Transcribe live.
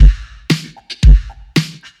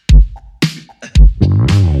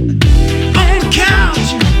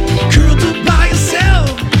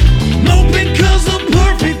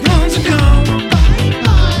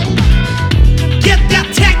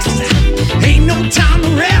no time to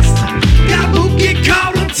rest. Got a bookie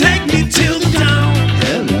call to take me till the dawn.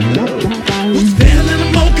 What's better than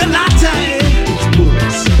a mocha latte? It's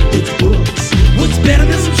books, it's books. What's better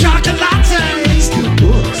than some chocolate? Still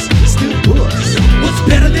books, still books. What's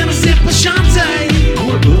better than a sip of Shantae?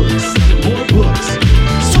 More books, more books.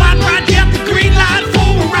 Swipe right, get the green light for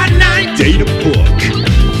a right night. Date a book.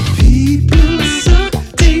 People suck,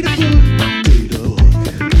 date a book. Date a book.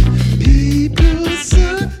 People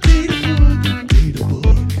suck, date a book. Date a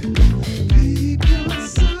book. People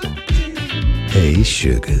suck, date a book. Hey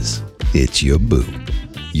sugars, it's your boo,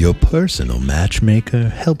 your personal matchmaker,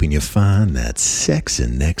 helping you find that sexy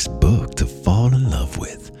next book to fall in love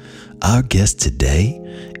with. Our guest today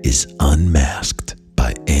is Unmasked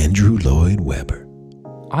by Andrew Lloyd Webber.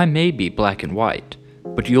 I may be black and white,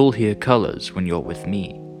 but you'll hear colors when you're with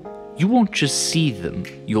me. You won't just see them,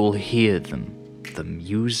 you'll hear them. The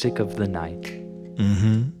music of the night.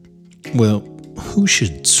 Well, who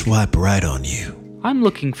should swipe right on you? I'm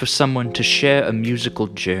looking for someone to share a musical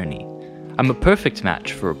journey. I'm a perfect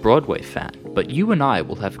match for a Broadway fan, but you and I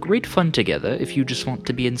will have great fun together if you just want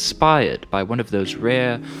to be inspired by one of those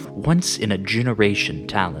rare, once-in-a-generation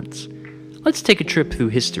talents. Let's take a trip through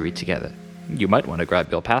history together. You might want to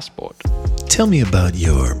grab your passport. Tell me about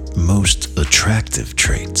your most attractive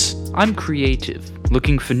traits. I'm creative,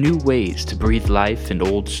 looking for new ways to breathe life in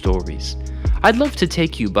old stories. I'd love to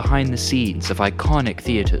take you behind the scenes of iconic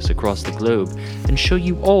theaters across the globe and show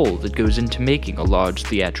you all that goes into making a large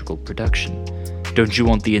theatrical production. Don't you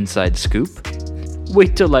want the inside scoop?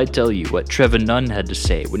 Wait till I tell you what Trevor Nunn had to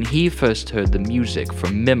say when he first heard the music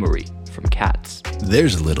from Memory from Cats.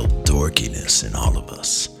 There's a little dorkiness in all of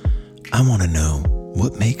us. I want to know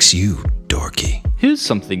what makes you dorky. Here's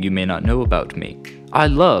something you may not know about me. I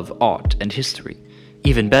love art and history,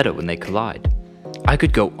 even better when they collide. I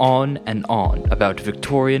could go on and on about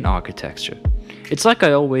Victorian architecture. It's like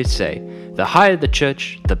I always say, the higher the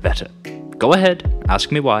church, the better. Go ahead,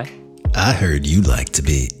 ask me why. I heard you like to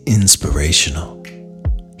be inspirational.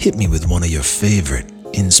 Hit me with one of your favorite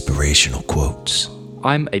inspirational quotes.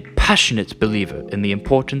 I'm a passionate believer in the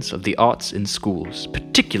importance of the arts in schools,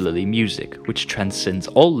 particularly music, which transcends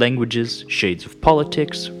all languages, shades of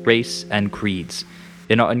politics, race, and creeds.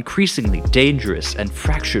 In our increasingly dangerous and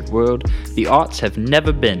fractured world, the arts have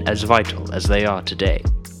never been as vital as they are today.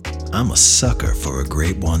 I'm a sucker for a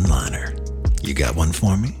great one-liner. You got one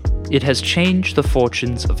for me? It has changed the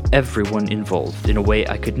fortunes of everyone involved in a way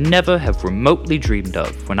I could never have remotely dreamed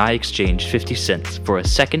of when I exchanged 50 cents for a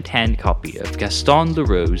second-hand copy of Gaston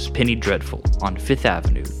Leroux's Penny Dreadful on Fifth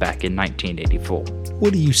Avenue back in 1984.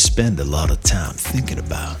 What do you spend a lot of time thinking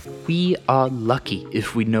about? We are lucky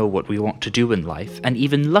if we know what we want to do in life, and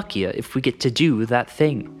even luckier if we get to do that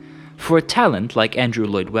thing. For a talent like Andrew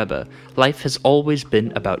Lloyd Webber, life has always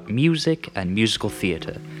been about music and musical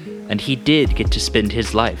theater, and he did get to spend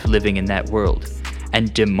his life living in that world,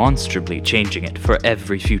 and demonstrably changing it for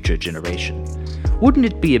every future generation. Wouldn't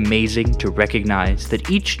it be amazing to recognize that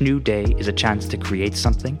each new day is a chance to create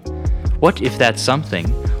something? What if that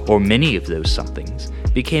something, or many of those somethings,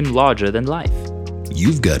 became larger than life?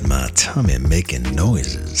 You've got my tummy making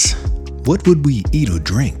noises. What would we eat or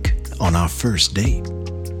drink on our first date?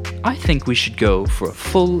 I think we should go for a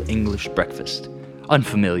full English breakfast.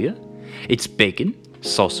 Unfamiliar? It's bacon,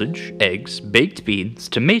 sausage, eggs, baked beans,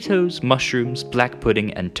 tomatoes, mushrooms, black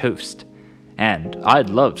pudding, and toast. And I'd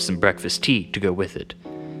love some breakfast tea to go with it.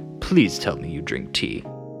 Please tell me you drink tea.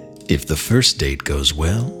 If the first date goes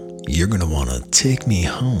well, you're gonna wanna take me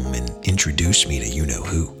home and introduce me to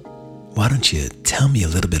you-know-who. Why don't you tell me a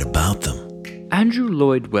little bit about them? Andrew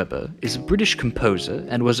Lloyd Webber is a British composer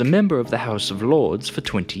and was a member of the House of Lords for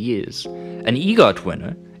 20 years. An EGOT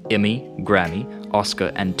winner, Emmy, Grammy,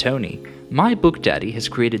 Oscar, and Tony, My Book Daddy has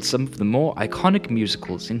created some of the more iconic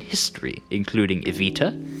musicals in history, including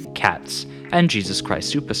Evita, Cats, and Jesus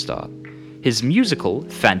Christ Superstar. His musical,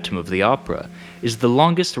 Phantom of the Opera, is the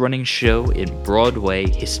longest-running show in Broadway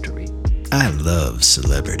history. I love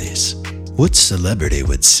celebrities. What celebrity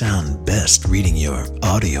would sound best reading your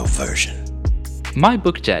audio version? My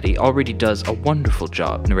Book Daddy already does a wonderful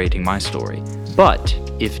job narrating my story, but,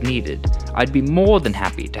 if needed, I'd be more than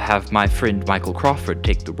happy to have my friend Michael Crawford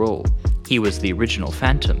take the role. He was the original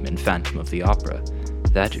Phantom in Phantom of the Opera.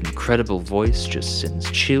 That incredible voice just sends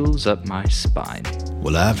chills up my spine.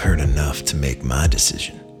 Well, I've heard enough to make my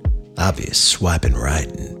decision. I'll be swiping right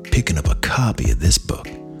and picking up a copy of this book.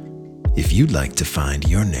 If you'd like to find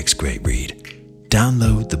your next great read,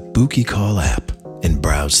 download the Bookie Call app and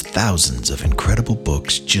browse thousands of incredible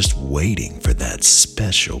books just waiting for that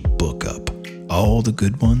special book up. All the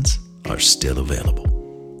good ones are still available.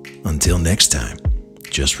 Until next time,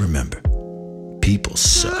 just remember, People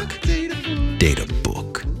suck. Data